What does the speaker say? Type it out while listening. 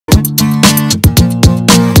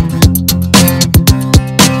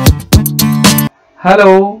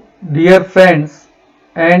Hello, dear friends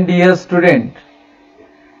and dear student.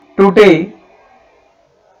 Today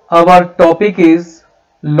our topic is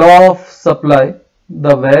law of supply,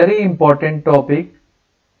 the very important topic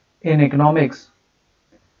in economics.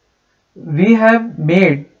 We have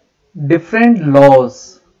made different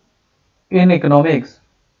laws in economics.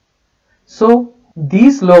 So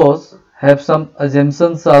these laws have some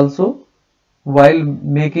assumptions also while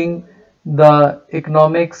making the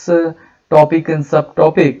economics topic and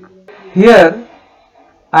subtopic. Here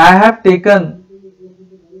I have taken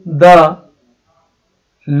the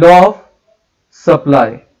law of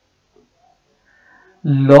supply.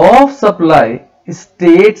 Law of supply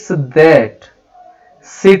states that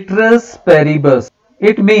ceteris paribus,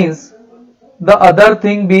 it means the other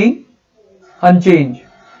thing being unchanged.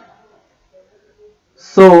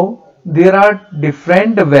 So there are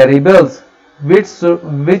different variables which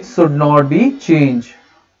should not be changed.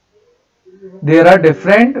 There are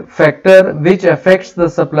different factors which affects the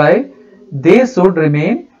supply, they should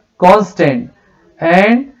remain constant,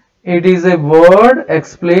 and it is a word,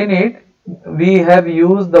 explain it, we have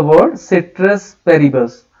used the word ceteris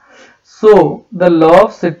paribus. So the law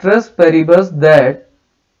of ceteris paribus, that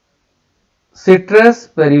ceteris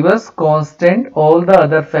paribus constant all the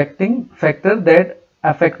other factor that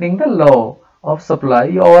affecting the law of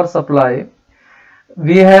supply or supply.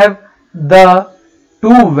 We have the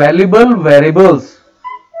two valuable variables,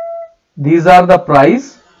 these are the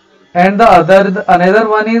price and the another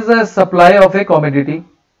one is the supply of a commodity.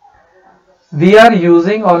 We are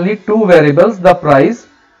using only two variables, the price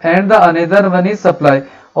and the another one is supply.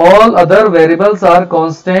 All other variables are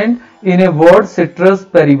constant in a word ceteris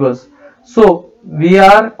paribus. So we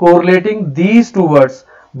are correlating these two words.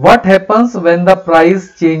 What happens when the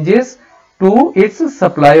price changes to its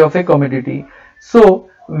supply of a commodity? So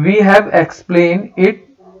we have explained it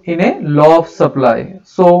in a law of supply.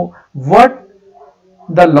 So what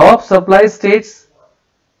the law of supply states?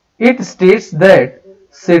 It states that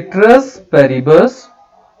ceteris paribus,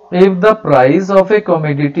 if the price of a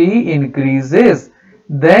commodity increases,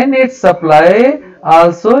 then its supply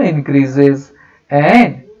also increases,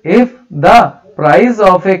 and if the price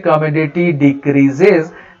of a commodity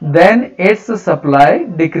decreases, then its supply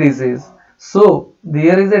decreases. So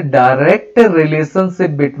there is a direct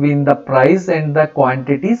relationship between the price and the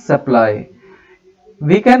quantity supply.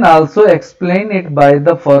 We can also explain it by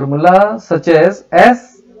the formula such as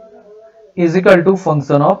S is equal to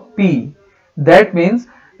function of P. That means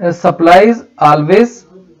supply is always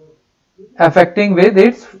affecting with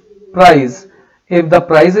its price. If the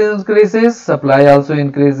price increases, supply also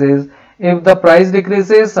increases. If the price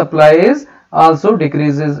decreases, supply is also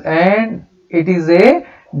decreases, and it is a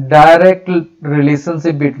direct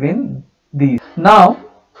relationship between these. Now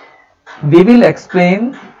we will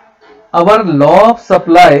explain our law of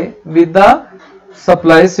supply with the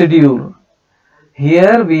supply schedule.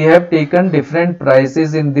 Here we have taken different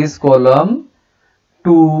prices in this column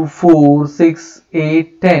 2, 4, 6,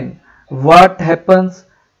 8, 10. What happens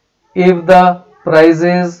if the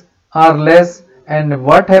prices are less, and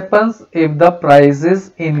what happens if the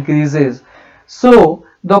prices increases? So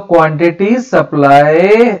the quantity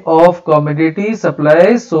supply of commodity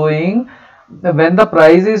supply showing when the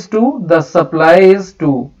price is 2, the supply is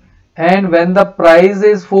 2, and when the price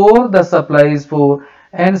is 4, the supply is 4,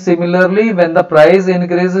 and similarly when the price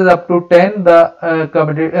increases up to 10,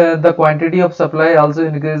 the quantity of supply also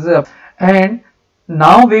increases up. And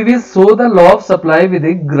now we will show the law of supply with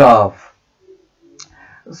a graph.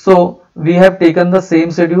 So we have taken the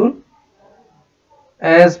same schedule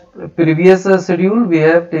as previous schedule, we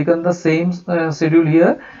have taken the same schedule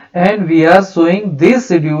here, and we are showing this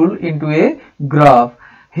schedule into a graph.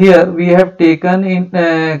 Here we have taken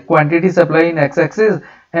in quantity supply in x-axis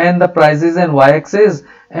and the prices in y-axis,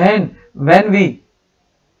 and when we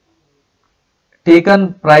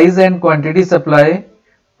taken price and quantity supply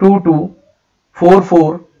 2, 2, 4,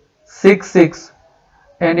 4, 6, 6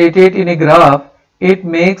 and 8, 8 in a graph, it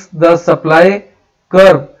makes the supply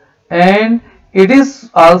curve, and it is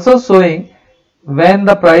also showing when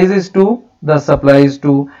the price is 2, the supply is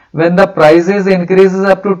 2. When the prices increases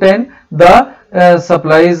up to 10, the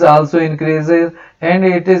supply is also increases, and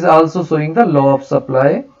it is also showing the law of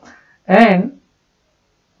supply. And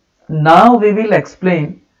now we will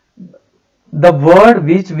explain the word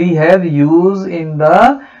which we have used in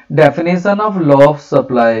the definition of law of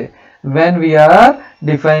supply. When we are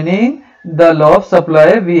defining the law of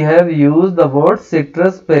supply, we have used the word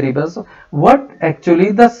ceteris paribus. What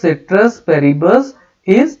actually the ceteris paribus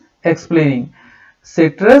is explaining?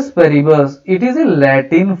 Ceteris paribus, it is a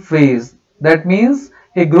Latin phrase, that means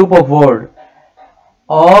a group of words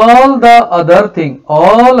all other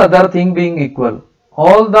thing being equal,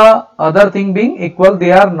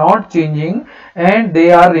 they are not changing and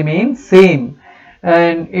they are remain same,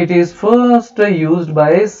 and it is first used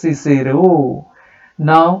by Cicero.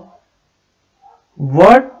 Now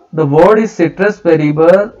what the word is ceteris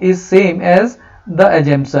paribus is same as the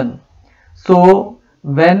assumption. So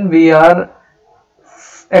when we are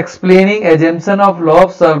explaining assumption of law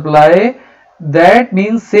of supply, that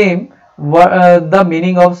means same the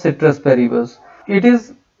meaning of ceteris paribus. It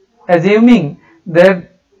is assuming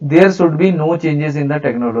that there should be no changes in the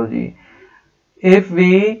technology. If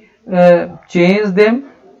we change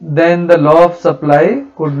them, then the law of supply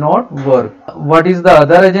could not work. What is the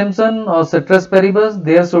other assumption of ceteris paribus?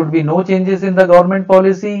 There should be no changes in the government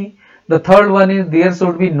policy. The third one is there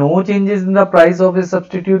should be no changes in the price of a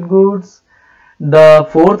substitute goods. The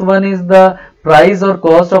fourth one is the price or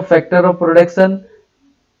cost of factor of production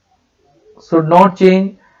should not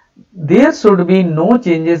change. There should be no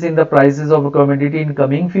changes in the prices of a commodity in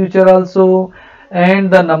coming future also,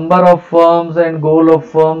 and the number of firms and goal of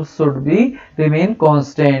firms should be remain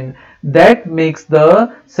constant. That makes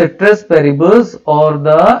the ceteris paribus or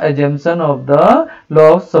the assumption of the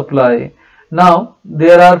law of supply. Now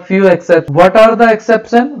there are few exceptions. What are the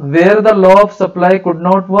exceptions where the law of supply could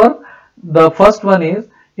not work? The first one is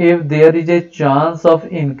if there is a chance of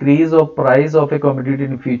increase of price of a commodity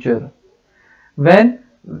in future. When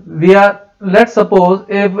we are, let's suppose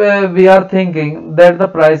if we are thinking that the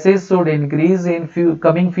prices should increase in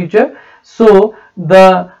coming future, so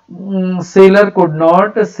the seller could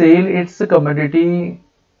not sell its commodity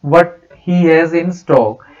what he has in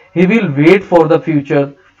stock. He will wait for the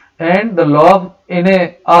future, and the law in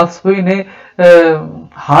a also in a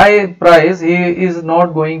high price he is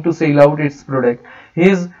not going to sell out its product. He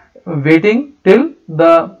is waiting till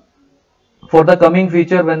for the coming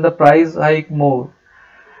future when the price hike more.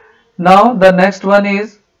 Now the next one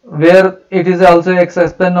is where it is also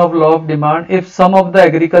exception of law of demand if some of the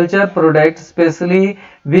agriculture products, especially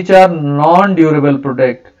which are non-durable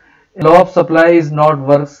product, law of supply is not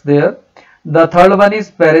works there. The third one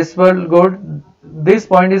is perishable good. This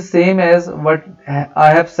point is same as what I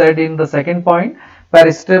have said in the second point,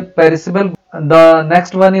 perishable. The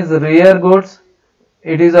next one is rare goods.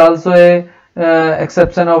 It is also a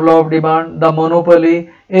exception of law of demand. The monopoly,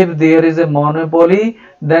 if there is a monopoly,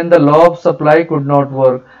 then the law of supply could not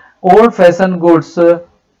work. Old fashioned goods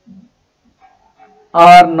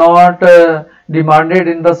are not demanded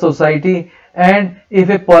in the society, and if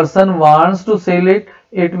a person wants to sell it,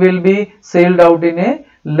 it will be sold out in a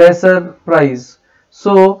lesser price.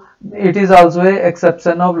 So it is also a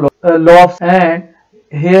exception of law of, and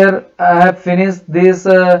here I have finished this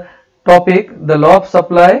topic, the law of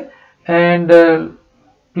supply, and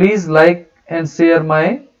please like and share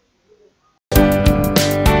my